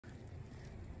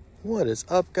What is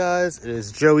up, guys? It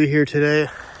is Joey here today.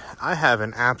 I have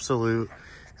an absolute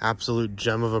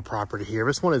gem of a property here.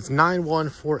 This one is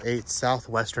 9148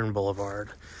 Southwestern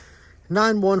Boulevard.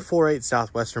 9148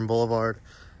 Southwestern Boulevard,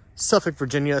 Suffolk,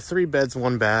 Virginia. 3 beds,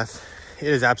 1 bath. It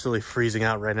is absolutely freezing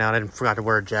out right now. I forgot to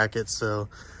wear a jacket, so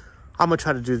I'm gonna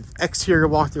try to do the exterior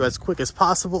walkthrough as quick as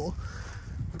possible.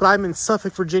 But I'm in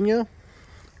Suffolk, Virginia.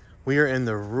 We are in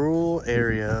the rural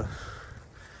area.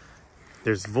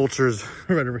 There's vultures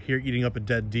right over here eating up a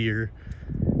dead deer.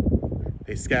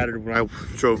 They scattered when I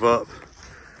drove up.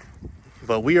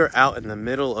 But we are out in the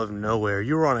middle of nowhere.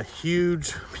 You're on a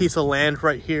huge piece of land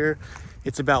right here.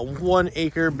 It's about 1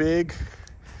 acre big.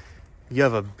 You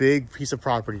have a big piece of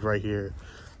property right here.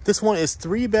 This one is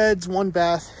 3 beds, 1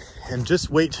 bath, and just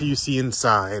wait till you see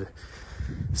inside.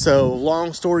 So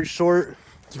long story short,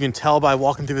 you can tell by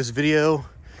walking through this video,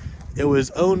 it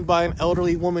was owned by an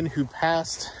elderly woman who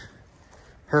passed.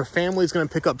 Her family's gonna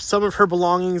pick up some of her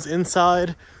belongings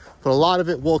inside, but a lot of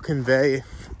it will convey.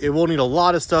 It will need a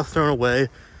lot of stuff thrown away.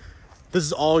 This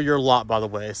is all your lot, by the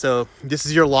way. So this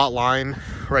is your lot line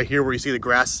right here where you see the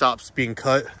grass stops being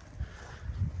cut.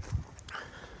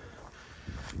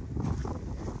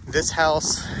 This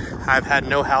house, I've had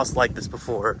no house like this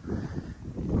before.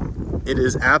 It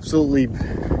is absolutely,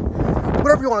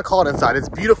 whatever you want to call it inside. It's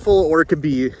beautiful, or it could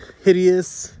be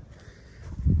hideous.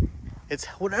 It's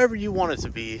whatever you want it to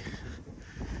be.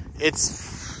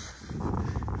 It's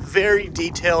very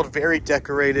detailed, very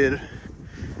decorated,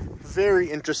 very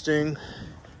interesting.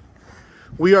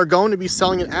 We are going to be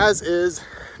selling it as is.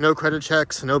 No credit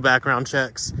checks, no background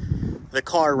checks. The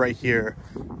car right here,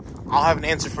 I'll have an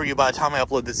answer for you by the time I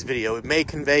upload this video. It may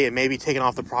convey, it may be taken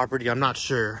off the property, I'm not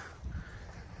sure.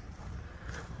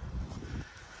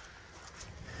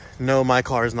 No, my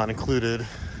car is not included.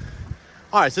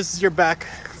 All right, so this is your back,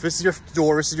 this is your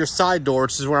door, this is your side door,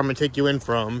 which is where I'm gonna take you in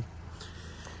from.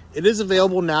 It is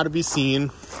available now to be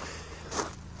seen.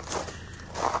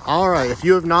 All right, if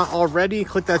you have not already,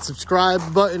 click that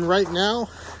subscribe button right now,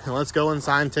 and let's go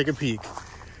inside and take a peek.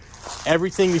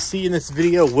 Everything you see in this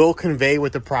video will convey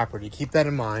with the property. Keep that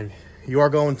in mind. You are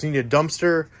going to need a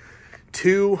dumpster,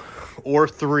 2 or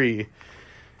 3,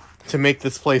 to make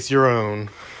this place your own.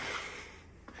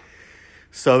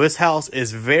 So this house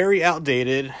is very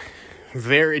outdated.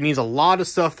 It needs a lot of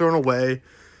stuff thrown away.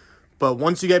 But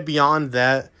once you get beyond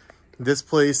that, this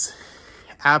place,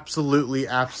 absolutely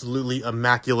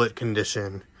immaculate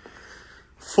condition.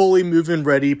 Fully move-in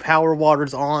ready, power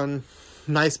water's on,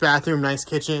 nice bathroom, nice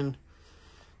kitchen.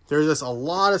 There's just a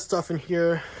lot of stuff in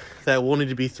here that will need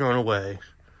to be thrown away.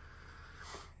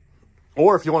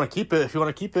 Or if you want to keep it,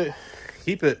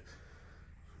 keep it.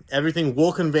 Everything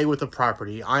will convey with the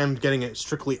property. I am getting it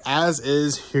strictly as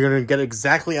is. You're going to get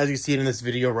exactly as you see it in this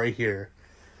video right here.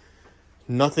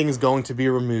 Nothing's going to be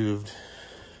removed.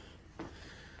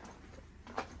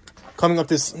 Coming up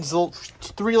this little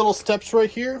 3 little steps right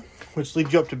here, which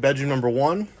leads you up to bedroom number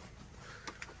 1.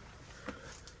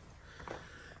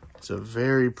 It's a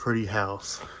very pretty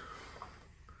house.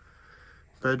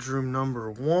 Bedroom number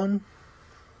 1.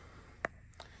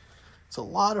 It's a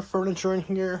lot of furniture in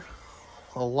here.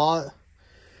 A lot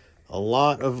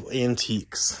of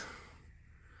antiques.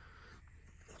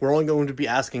 We're only going to be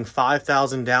asking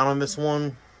 $5,000 down on this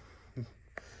one.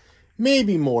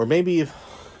 Maybe more, maybe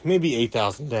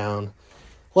 8,000 down.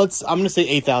 I'm going to say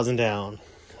 8,000 down.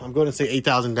 I'm going to say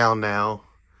 8,000 down now.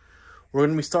 We're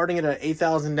going to be starting it at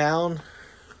 8,000 down.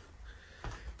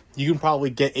 You can probably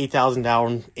get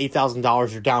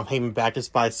 $8,000 your down payment back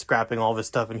just by scrapping all this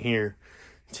stuff in here.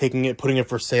 Taking it, putting it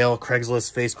for sale,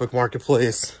 Craigslist, Facebook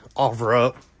Marketplace, offer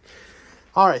up.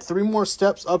 All right, 3 more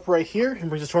steps up right here, and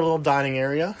brings us to our little dining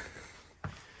area.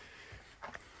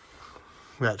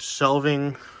 We got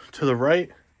shelving to the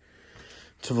right,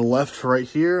 to the left right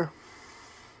here.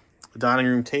 The dining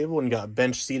room table, and you got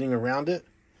bench seating around it.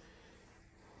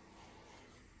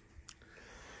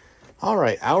 All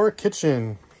right, our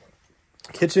kitchen.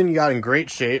 Kitchen you got in great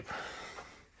shape.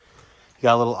 You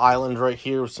got a little island right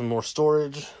here with some more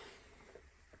storage.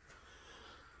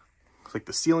 Looks like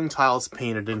the ceiling tile is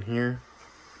painted in here.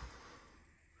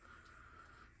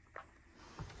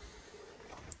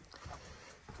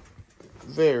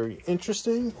 Very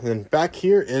interesting. And then back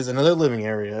here is another living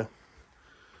area.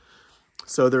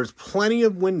 So there's plenty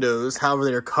of windows, however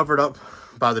they are covered up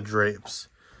by the drapes.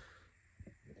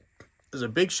 There's a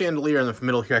big chandelier in the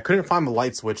middle here. I couldn't find the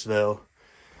light switch though.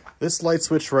 This light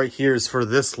switch right here is for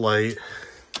this light.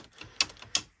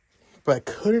 But I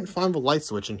couldn't find the light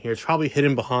switch in here. It's probably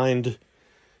hidden behind...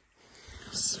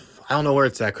 I don't know where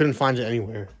it's at. I couldn't find it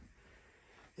anywhere.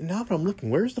 And now that I'm looking,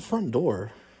 where's the front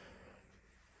door?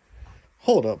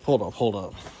 Hold up.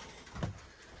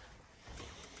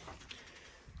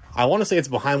 I want to say it's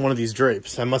behind one of these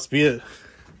drapes. That must be it.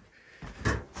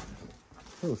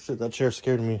 Oh shit, that chair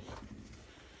scared me.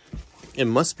 It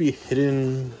must be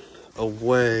hidden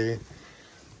away.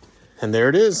 And there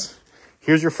it is.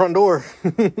 Here's your front door.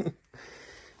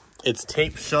 It's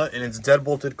taped shut and it's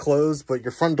deadbolted closed, but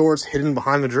your front door is hidden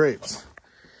behind the drapes.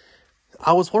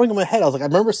 I was holding in my head. I was like, I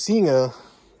remember seeing a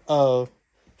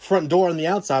front door on the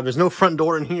outside. There's no front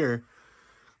door in here.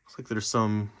 Looks like there's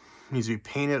some needs to be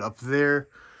painted up there.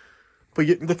 But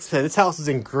like I said, this house is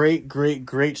in great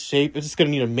shape. It's just going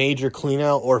to need a major clean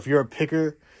out, or if you're a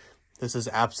picker, this is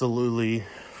absolutely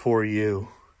for you.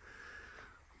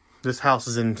 This house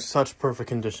is in such perfect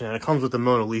condition, and it comes with the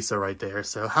Mona Lisa right there.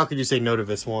 So how could you say no to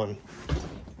this one?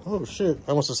 Oh shit,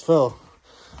 I almost just fell.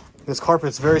 This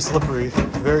carpet's very slippery,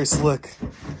 very slick.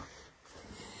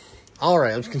 All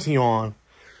right, let's continue on.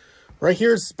 Right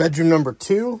here is bedroom number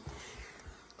 2,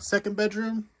 second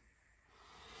bedroom.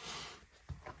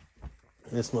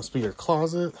 This must be your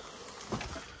closet.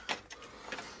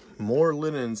 More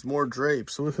linens, more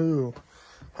drapes, woohoo.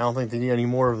 I don't think they need any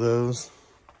more of those.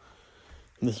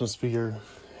 And this must be your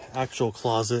actual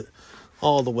closet,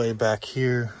 all the way back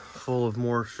here, full of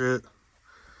more shit.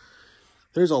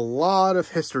 There's a lot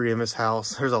of history in this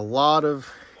house. There's a lot of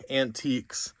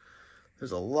antiques.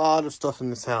 There's a lot of stuff in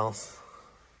this house.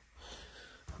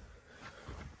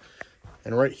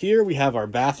 And right here we have our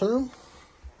bathroom.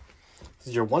 This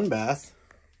is your one bath.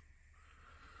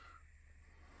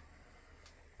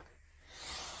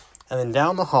 And then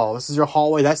down the hall, this is your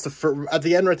hallway. That's at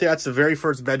the end right there, that's the very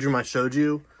first bedroom I showed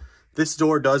you. This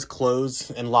door does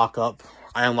close and lock up.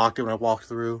 I unlocked it when I walked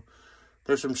through.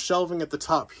 There's some shelving at the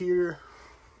top here.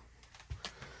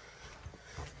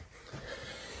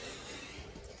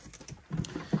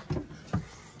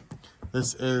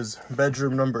 This is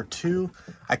bedroom number 2.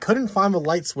 I couldn't find the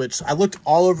light switch. I looked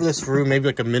all over this room, maybe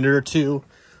like a minute or two.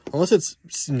 Unless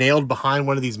it's nailed behind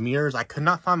one of these mirrors, I could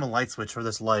not find the light switch for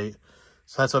this light.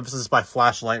 So that's why this is my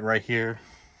flashlight right here.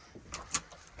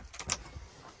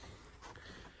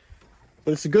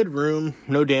 But it's a good room.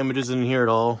 No damages in here at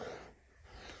all.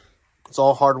 It's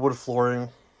all hardwood flooring.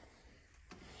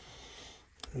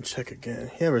 Let me check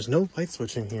again. Yeah, there's no light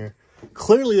switch in here.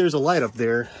 Clearly there's a light up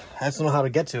there. I just don't know how to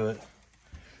get to it.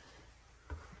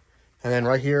 And then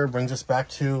right here brings us back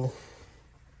to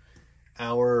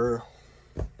our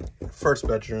first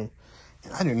bedroom.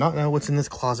 I do not know what's in this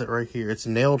closet right here. It's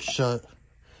nailed shut.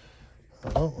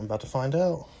 Oh, I'm about to find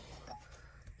out.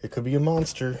 It could be a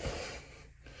monster.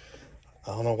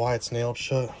 I don't know why it's nailed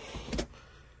shut.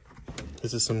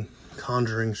 This is some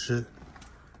conjuring shit.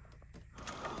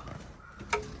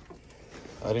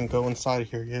 I didn't go inside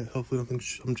here yet. Hopefully nothing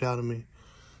jumps out of me.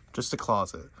 Just a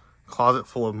closet. Closet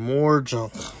full of more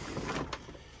junk.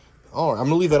 All right, I'm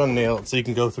gonna leave that unnailed so you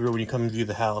can go through when you come and view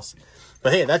the house.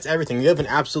 But hey, that's everything. You have an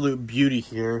absolute beauty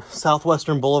here.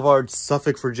 Southwestern Boulevard,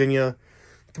 Suffolk, Virginia.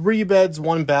 3 beds,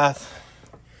 1 bath.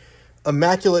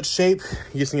 Immaculate shape.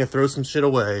 You just need to throw some shit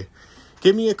away.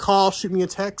 Give me a call, shoot me a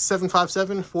text,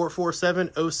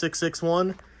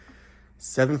 757-447-0661.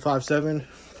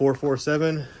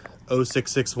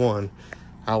 757-447-0661.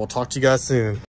 I will talk to you guys soon.